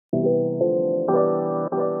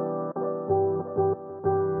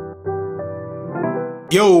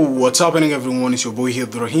Yo, what's happening everyone? It's your boy here,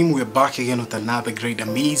 Oraimo. We're back again with another great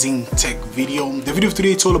amazing tech video. The video of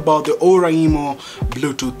today is all about the Oraimo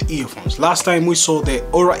Bluetooth earphones. Last time we saw the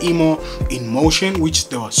Oraimo in motion, which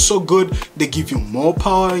they were so good. They give you more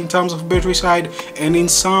power in terms of battery side, and in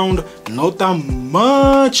sound not that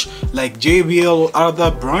much like JBL or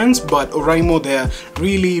other brands, but Oraimo, they're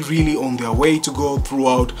really on their way to go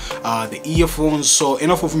throughout the earphones. So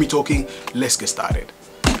enough of me talking, let's get started.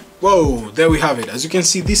 Whoa, there we have it. As you can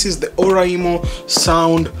see, this is the Oraimo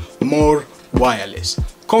Sound More Wireless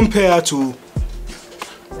compared to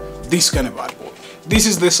this kind of bad boy. This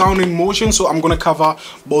is the sound in motion, so I'm gonna cover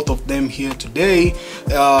both of them here today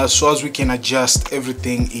so as we can adjust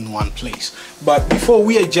everything in one place. But before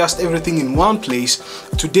we adjust everything in one place,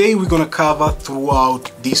 today we're gonna cover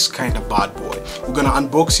throughout this kind of bad boy. We're gonna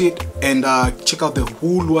unbox it and check out the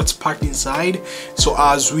hood, what's packed inside, so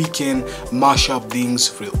as we can mash up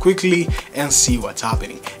things real quickly and see what's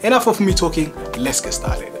happening. Enough of me talking, let's get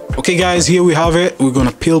started. Okay guys, here we have it. We're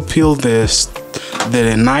gonna peel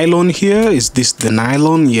the nylon here. Is this the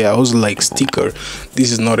nylon? Yeah, I was like sticker.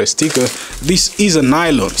 This is not a sticker, this is a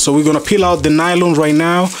nylon. So we're gonna peel out the nylon right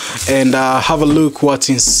now and have a look what's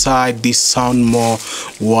inside this Sound More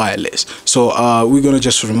Wireless. So we're gonna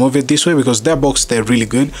just remove it this way because that box, they're really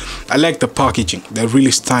good. I like the packaging, they're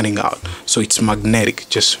really standing out. So it's magnetic.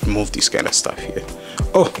 Just remove this kind of stuff here.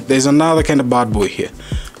 Oh, there's another kind of bad boy here.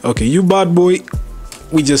 Okay, you bad boy,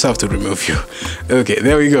 we just have to remove you. Okay,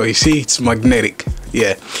 there we go. You see, it's magnetic.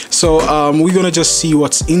 Yeah, so we're gonna just see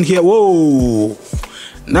what's in here. Whoa,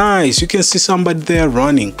 nice. You can see somebody there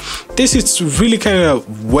running. This is really kind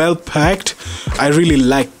of well packed. I really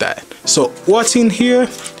like that. So what's in here?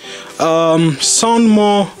 Sound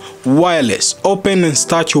More Wireless. Open and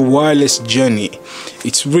start your wireless journey.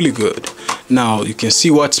 It's really good. Now you can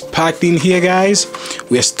see what's packed in here, guys.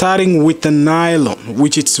 We are starting with the nylon,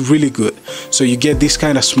 which is really good. So you get this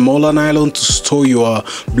kind of smaller nylon to store your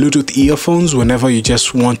Bluetooth earphones whenever you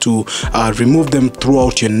just want to remove them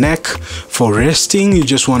throughout your neck for resting. You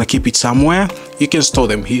just want to keep it somewhere, you can store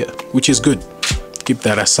them here, which is good. Keep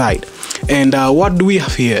that aside. And what do we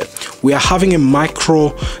have here? We are having a micro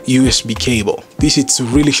USB cable. This is a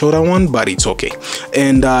really shorter one, but it's okay.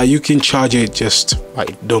 And you can charge it just by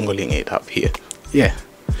dongling it up here. Yeah.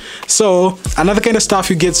 So another kind of stuff,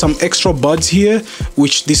 you get some extra buds here,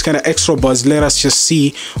 which this kind of extra buds, let us just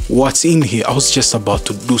see what's in here. I was just about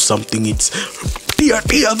to do something. It's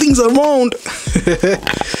things around.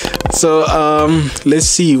 So let's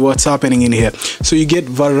see what's happening in here. So you get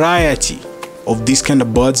variety of these kind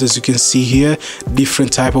of buds, as you can see here,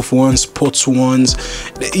 different type of ones, sports ones,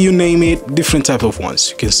 you name it, different type of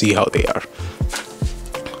ones. You can see how they are.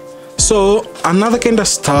 So another kind of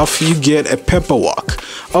stuff, you get a paperwork.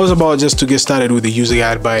 I was about just to get started with the user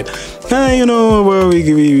guide, but you know, well,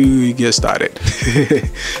 we get started.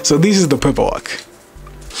 So this is the paperwork.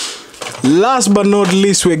 Last but not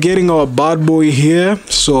least, we're getting our bad boy here.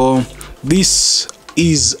 So this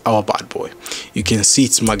is our bad boy. You can see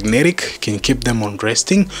it's magnetic, can keep them on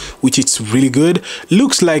resting, which is really good.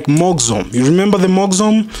 Looks like Mogzom. You remember the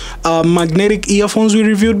Mogzom magnetic earphones we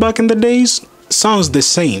reviewed back in the days? Sounds the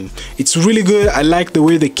same. It's really good. I like the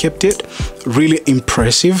way they kept it, really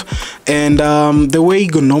impressive. And the way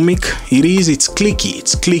ergonomic it is, it's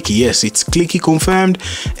clicky. Yes, it's clicky, confirmed.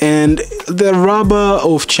 And the rubber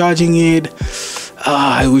of charging it,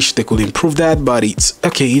 I wish they could improve that, but it's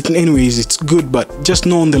okay. Anyways, it's good, but just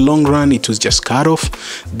know in the long run it was just cut off.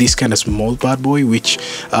 This kind of small bad boy, which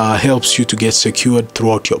helps you to get secured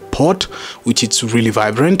throughout your port, which it's really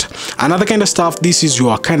vibrant. Another kind of stuff, this is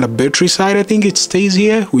your kind of battery side. I think it stays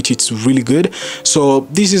here, which it's really good. So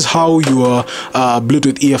this is how your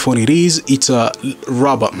Bluetooth earphone it is. It's a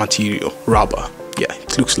rubber material, rubber. Yeah,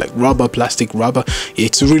 it looks like rubber, plastic rubber.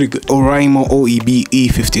 It's really good. Oraimo OEB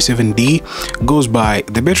E57D goes by.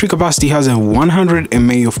 The battery capacity has a 100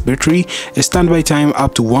 mAh of battery, a standby time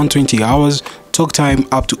up to 120 hours, talk time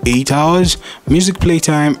up to 8 hours, music play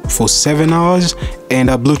time for 7 hours, and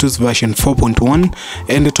a Bluetooth version 4.1,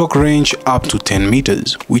 and the talk range up to 10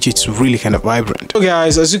 meters, which is really kind of vibrant. So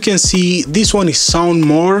guys, as you can see, this one is Sound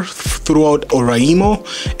More throughout Oraimo,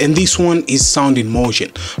 and this one is Sound in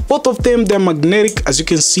Motion. Both of them, they're magnetic. As you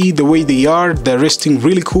can see, the way they are, they're resting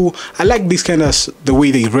really cool. I like this kind of the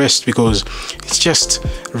way they rest because it's just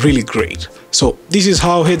really great. So this is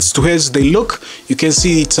how heads to heads they look. You can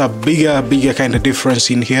see it's a bigger kind of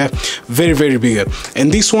difference in here, very bigger.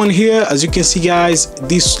 And this one here, as you can see guys,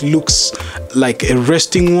 this looks like a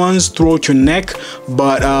resting ones throughout your neck,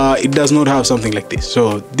 but it does not have something like this.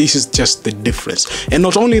 So this is just the difference. And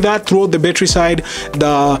not only that, throughout the battery side,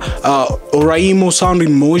 the Oraimo Sound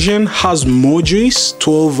in Motion has more juice,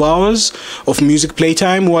 12 hours of music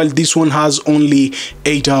playtime, while this one has only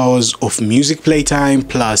 8 hours of music playtime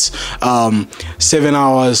plus 7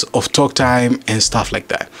 hours of talk time and stuff like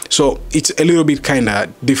that. So it's a little bit kind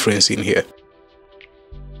of difference in here.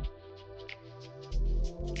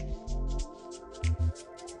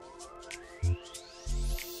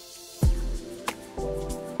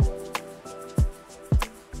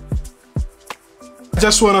 I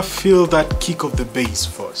just want to feel that kick of the bass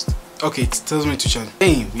first. Okay, it tells me to charge.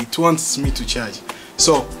 Damn, it wants me to charge.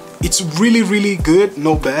 So it's really good,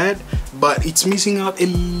 not bad, but it's missing out a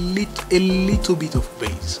little bit of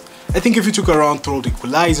bass. I think if you took around through the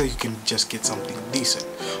equalizer, you can just get something decent.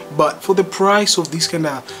 But for the price of these kind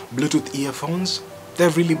of Bluetooth earphones, they're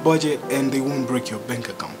really budget and they won't break your bank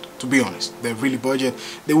account. To be honest, they're really budget,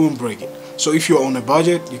 they won't break it. So if you're on a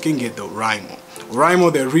budget, you can get the Oraimo.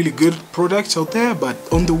 Oraimo, they're really good products out there, but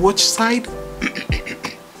on the watch side,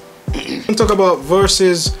 we'll talk about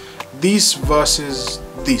versus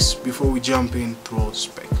this before we jump in through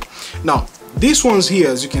spec. Now these ones here,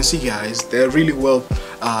 as you can see guys, they're really well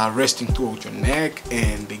resting throughout your neck,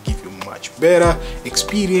 and they give you much better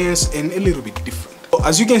experience and a little bit different.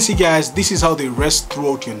 As you can see guys, this is how they rest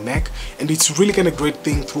throughout your neck, and it's really kind of great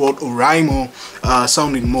thing throughout Oraimo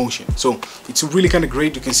Sound in Motion. So it's really kind of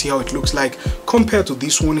great. You can see how it looks like compared to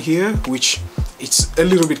this one here, which it's a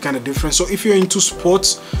little bit kind of different. So if you're into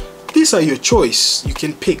sports, these are your choice. You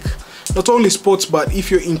can pick not only sports, but if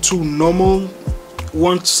you're into normal,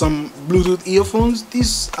 want some Bluetooth earphones,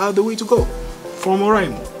 these are the way to go from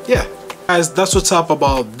Oraimo. Yeah guys, that's what's up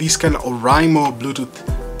about this kind of Oraimo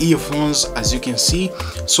Bluetooth earphones, as you can see.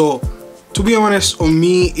 So to be honest, on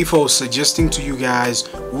me, if I was suggesting to you guys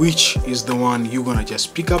which is the one you're gonna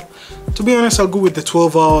just pick up, to be honest, I'll go with the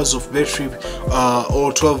 12 hours of battery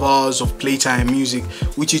or 12 hours of playtime music,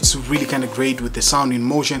 which is really kind of great with the Sound in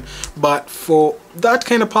Motion. But for that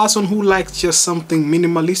kind of person who likes just something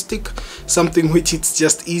minimalistic, something which it's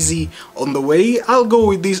just easy on the way, I'll go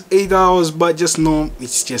with these 8 hours, but just know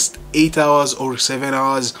it's just 8 hours or 7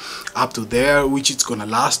 hours up to there, which it's gonna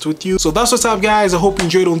last with you. So that's what's up guys. I hope you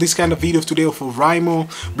enjoyed on this kind of video today of Oraimo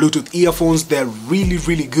Bluetooth earphones. They're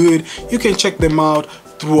really good. You can check them out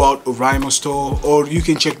throughout Oraimo store, or you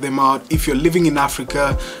can check them out if you're living in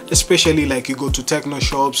Africa, especially like you go to techno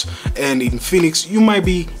shops and in Phoenix, you might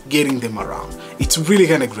be getting them around. It's really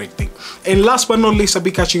kind of great thing. And last but not least, I'll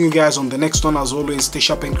be catching you guys on the next one. As always, stay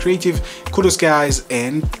sharp and creative. Kudos guys,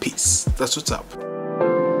 and peace. That's what's up.